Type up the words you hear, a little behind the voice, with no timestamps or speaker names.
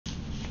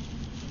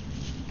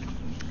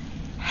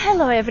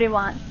Hello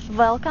everyone,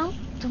 welcome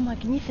to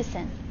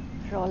magnificent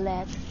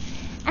Rowlett,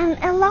 and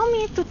allow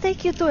me to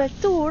take you to a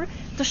tour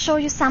to show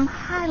you some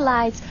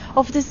highlights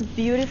of this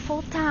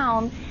beautiful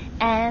town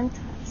and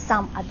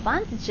some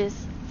advantages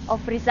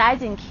of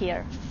residing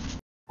here.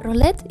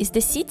 Rowlett is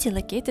the city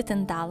located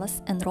in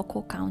Dallas and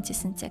Rockwall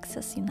counties in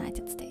Texas,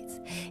 United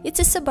States. It's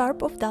a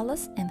suburb of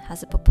Dallas and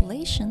has a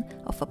population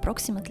of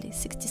approximately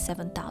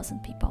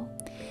 67,000 people.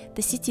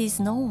 The city is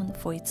known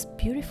for its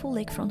beautiful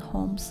lakefront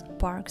homes,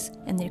 parks,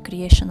 and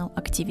recreational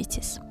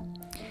activities.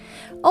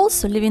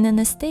 Also, living in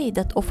a state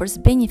that offers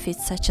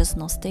benefits such as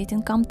no state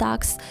income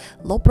tax,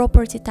 low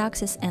property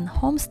taxes, and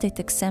homestead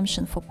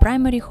exemption for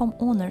primary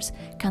homeowners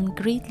can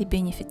greatly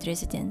benefit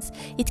residents.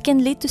 It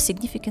can lead to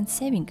significant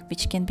saving,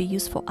 which can be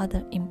used for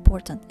other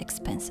important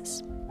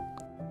expenses.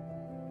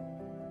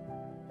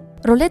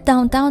 Rowlett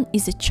downtown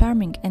is a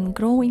charming and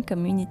growing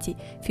community,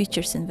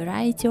 features a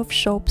variety of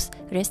shops,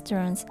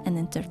 restaurants, and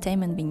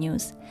entertainment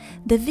venues.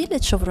 The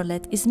village of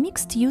Rowlett is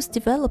mixed-use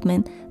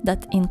development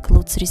that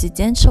includes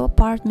residential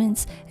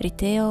apartments,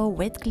 retail,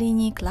 wet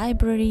clinic,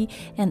 library,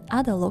 and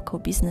other local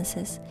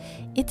businesses.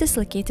 It is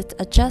located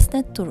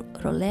adjacent to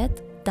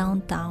Rowlett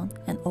downtown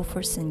and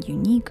offers a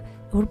unique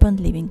urban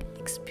living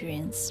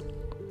experience.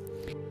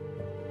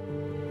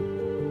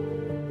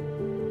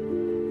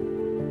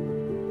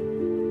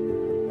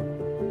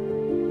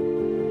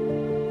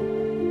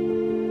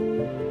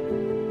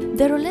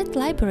 The Rowlett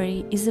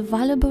Library is a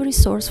valuable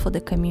resource for the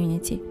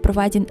community,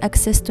 providing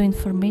access to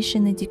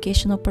information,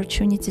 education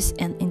opportunities,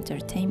 and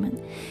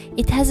entertainment.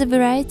 It has a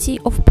variety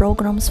of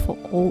programs for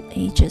all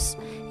ages,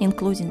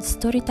 including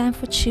story time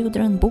for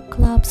children, book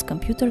clubs,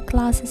 computer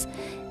classes,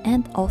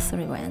 and author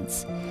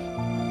events.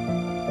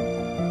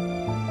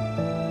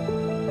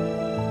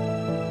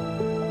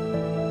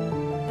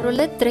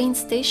 Rowlett train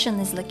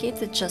station is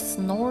located just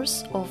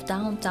north of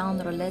downtown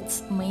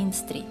Rowlett's Main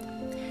Street.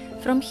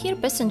 From here,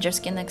 passengers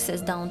can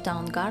access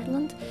downtown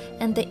Garland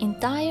and the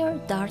entire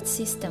DART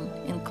system,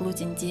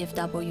 including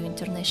DFW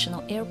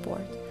International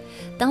Airport.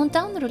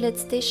 Downtown Rowlett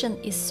Station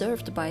is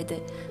served by the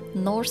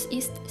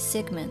northeast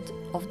segment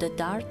of the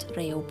DART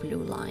Rail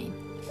Blue Line.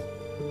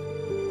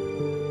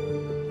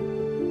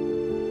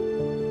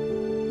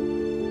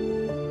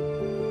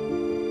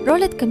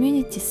 Rowlett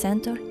Community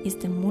Center is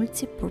the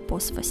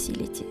multi-purpose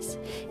facilities.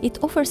 It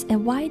offers a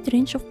wide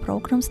range of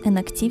programs and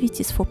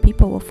activities for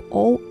people of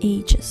all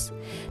ages.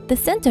 The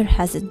center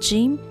has a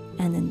gym,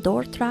 an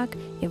indoor track,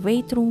 a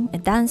weight room, a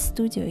dance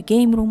studio, a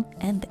game room,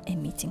 and a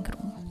meeting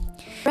room.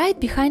 Right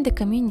behind the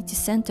community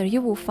center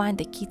you will find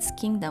the Kids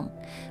Kingdom,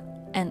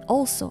 and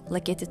also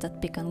located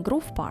at Pecan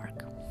Grove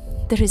Park.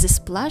 There is a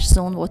splash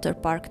zone water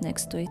park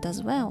next to it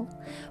as well,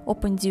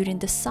 open during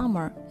the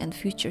summer and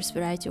features a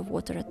variety of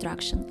water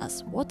attractions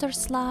as water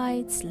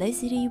slides,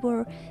 lazy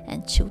river,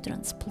 and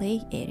children's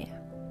play area.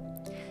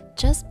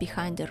 Just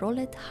behind the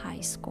Rowlett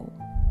High School.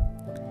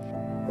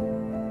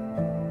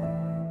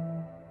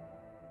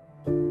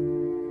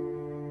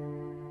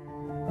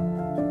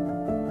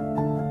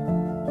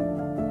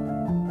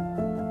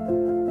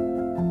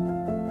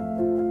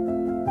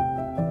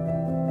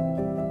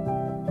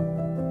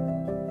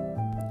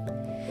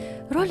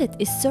 Rowlett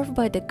is served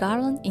by the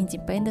Garland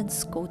Independent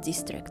School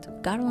District,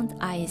 Garland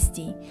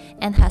ISD,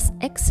 and has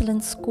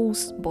excellent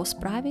schools, both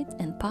private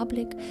and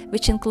public,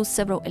 which includes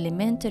several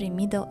elementary,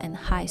 middle, and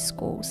high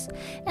schools,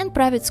 and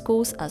private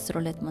schools as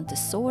Rowlett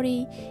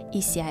Montessori,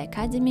 ECI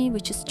Academy,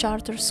 which is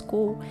charter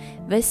school,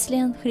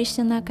 Wesleyan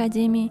Christian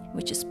Academy,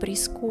 which is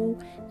preschool,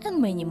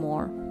 and many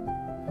more.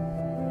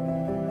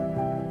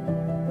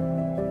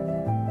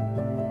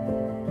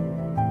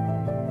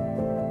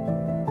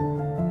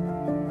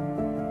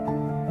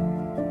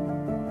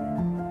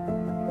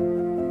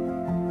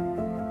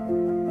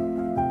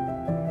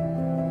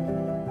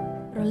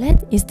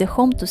 Rowlett is the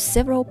home to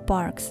several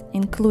parks,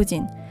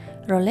 including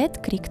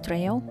Rowlett Creek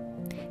Trail,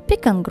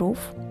 Pecan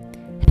Grove,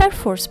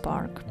 Fairforth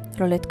Park,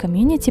 Rowlett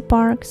Community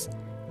Parks,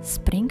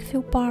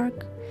 Springfield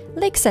Park,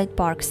 Lakeside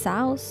Park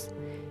South,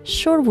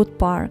 Shorewood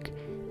Park,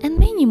 and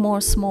many more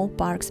small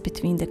parks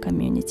between the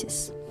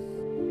communities.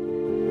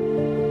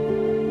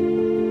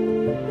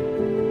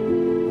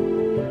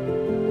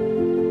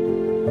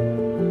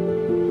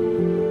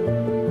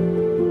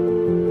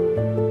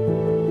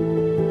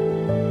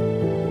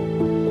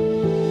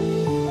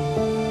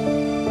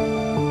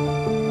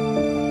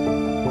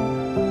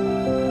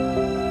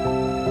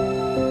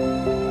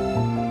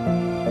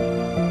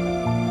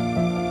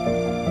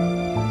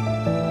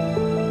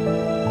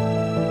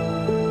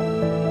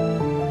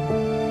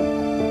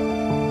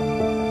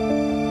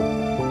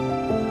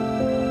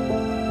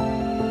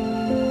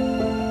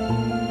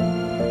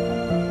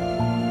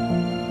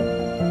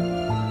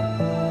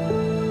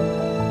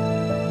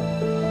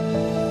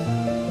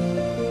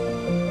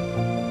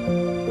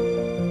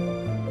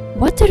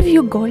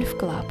 Waterview Golf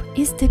Club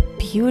is the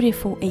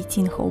beautiful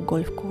 18-hole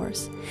golf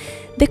course.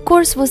 The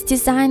course was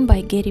designed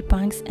by Gary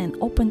Punks and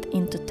opened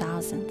in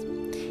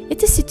 2000.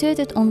 It is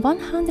situated on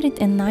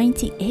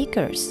 190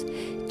 acres,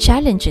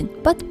 challenging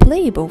but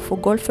playable for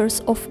golfers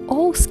of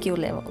all skill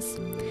levels.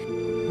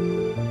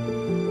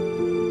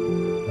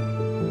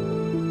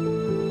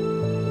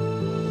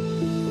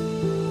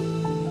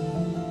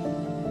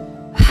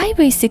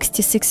 Highway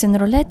 66 in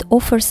Rowlett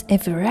offers a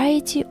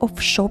variety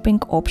of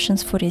shopping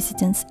options for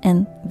residents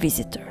and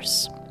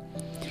visitors.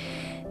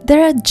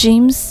 There are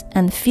gyms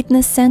and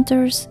fitness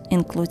centers,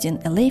 including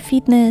LA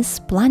Fitness,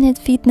 Planet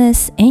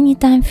Fitness,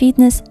 Anytime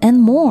Fitness, and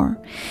more.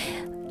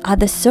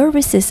 Other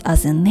services are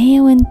the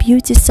nail and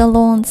beauty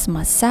salons,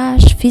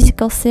 massage,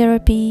 physical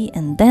therapy,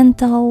 and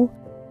dental.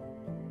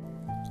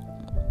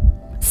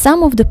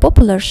 Some of the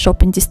popular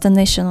shopping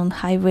destinations on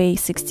Highway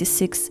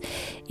 66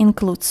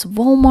 includes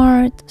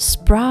Walmart,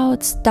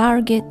 Sprouts,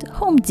 Target,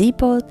 Home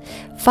Depot,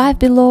 Five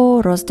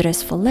Below, Rose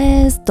Dress for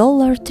Less,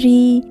 Dollar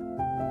Tree.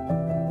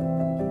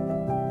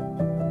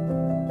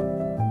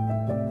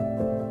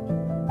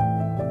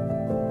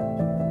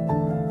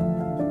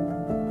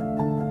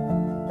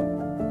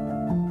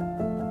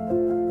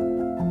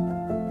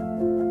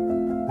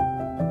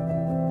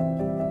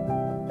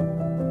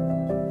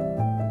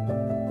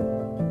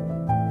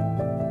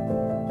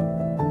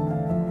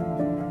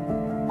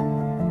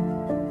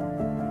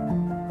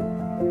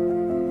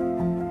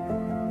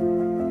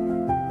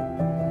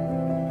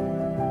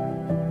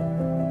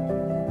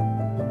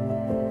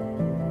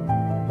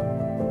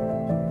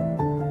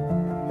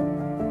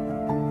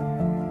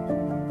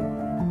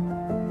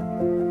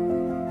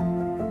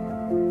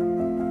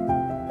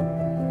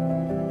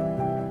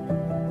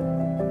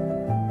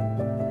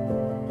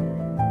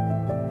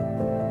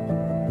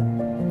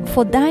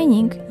 For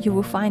dining, you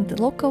will find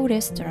local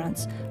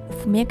restaurants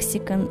of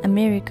Mexican,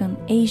 American,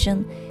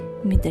 Asian,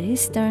 Middle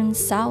Eastern,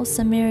 South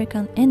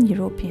American, and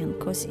European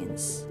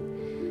cuisines.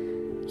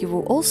 You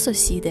will also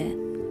see the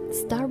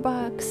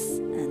Starbucks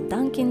and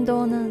Dunkin'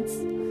 Donuts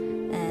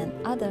and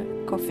other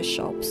coffee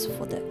shops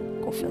for the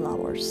coffee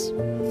lovers.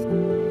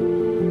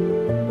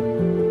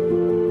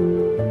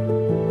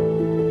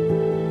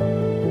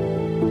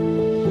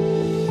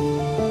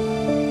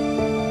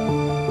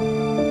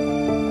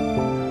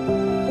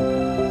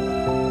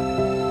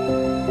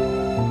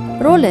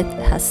 Rowlett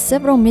has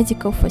several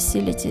medical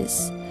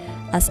facilities,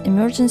 as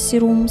emergency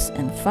rooms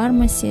and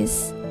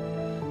pharmacies,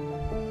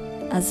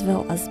 as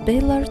well as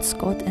Baylor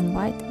Scott and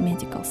White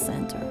Medical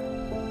Center.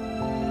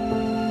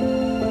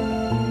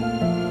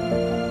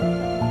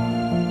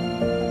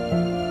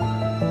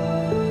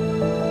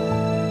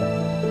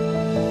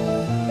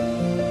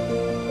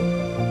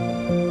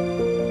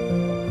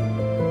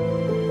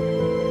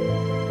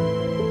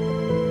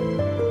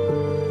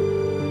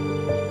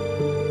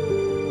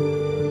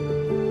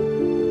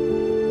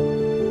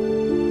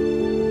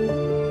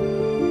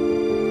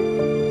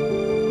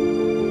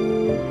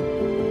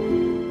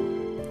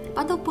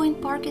 Paddle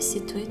Point Park is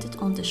situated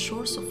on the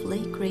shores of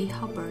Lake Ray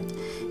Hubbard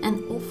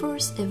and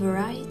offers a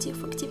variety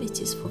of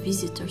activities for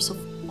visitors of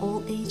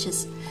all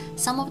ages.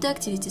 Some of the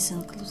activities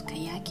include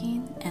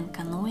kayaking and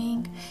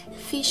canoeing,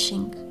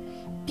 fishing,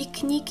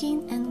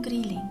 picnicking, and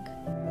grilling.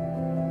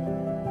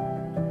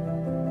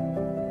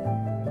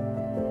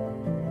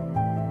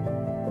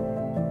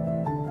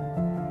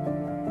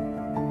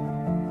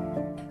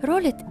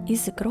 Rowlett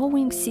is a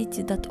growing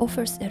city that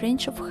offers a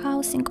range of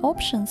housing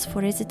options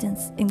for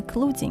residents,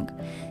 including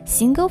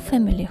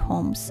single-family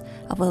homes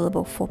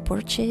available for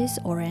purchase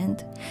or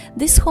rent.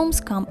 These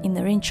homes come in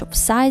a range of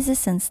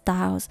sizes and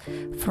styles,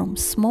 from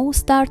small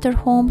starter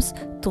homes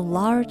to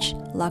large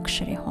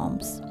luxury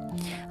homes.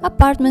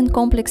 Apartment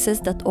complexes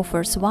that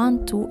offers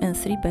 1, 2, and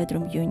 3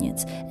 bedroom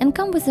units and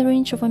come with a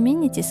range of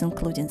amenities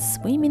including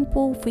swimming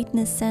pool,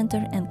 fitness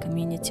center, and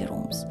community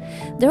rooms.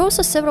 There are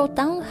also several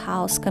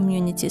townhouse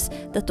communities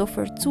that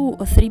offer 2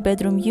 or 3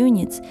 bedroom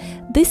units.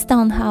 These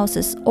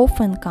townhouses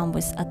often come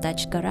with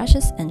attached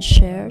garages and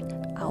shared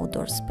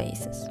outdoor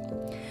spaces.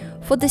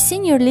 For the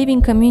senior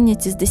living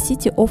communities, the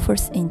city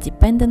offers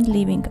independent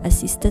living,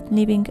 assisted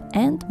living,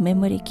 and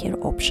memory care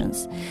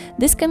options.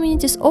 These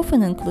communities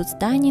often include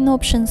dining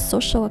options,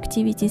 social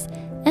activities,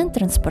 and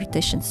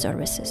transportation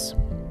services.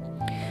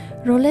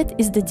 Rowlett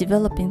is the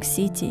developing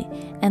city,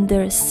 and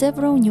there are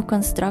several new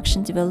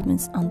construction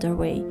developments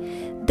underway.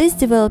 These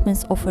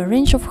developments offer a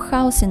range of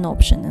housing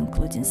options,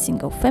 including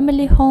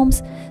single-family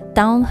homes,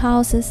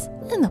 townhouses,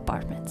 and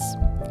apartments.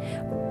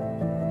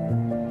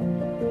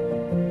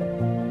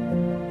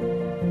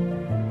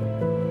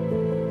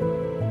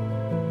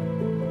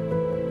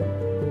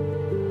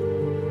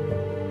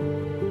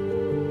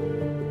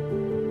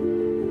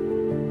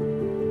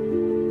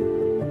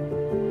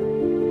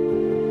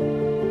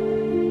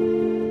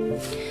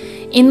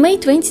 In May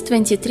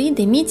 2023,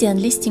 the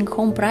median listing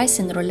home price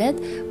in Rowlett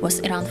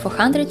was around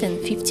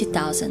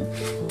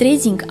 $450,000,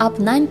 trading up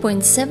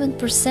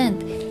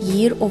 9.7%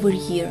 year over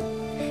year.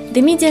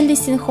 The median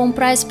listing home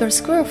price per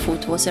square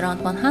foot was around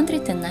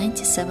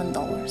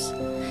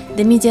 $197.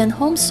 The median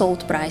home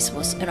sold price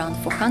was around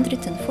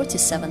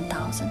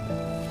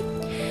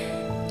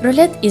 $447,000.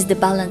 Rowlett is the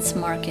balanced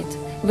market,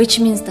 which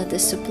means that the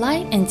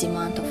supply and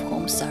demand of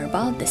homes are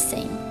about the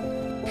same.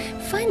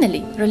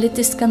 Finally, Rowlett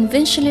is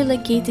conventionally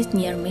located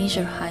near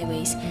major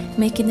highways,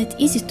 making it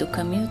easy to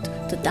commute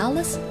to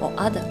Dallas or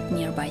other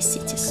nearby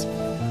cities.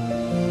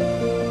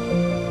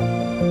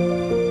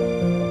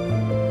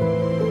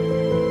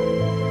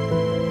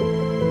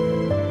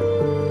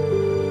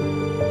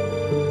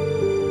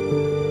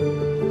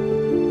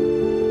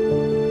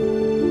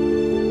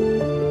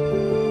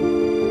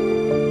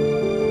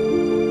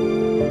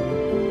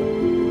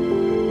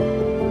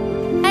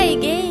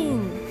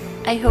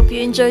 I hope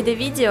you enjoyed the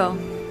video.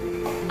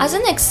 As a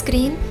next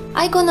screen,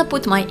 I gonna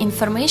put my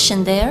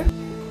information there.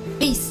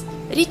 Please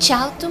reach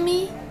out to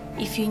me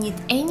if you need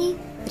any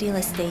real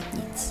estate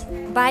needs.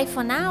 Bye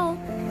for now.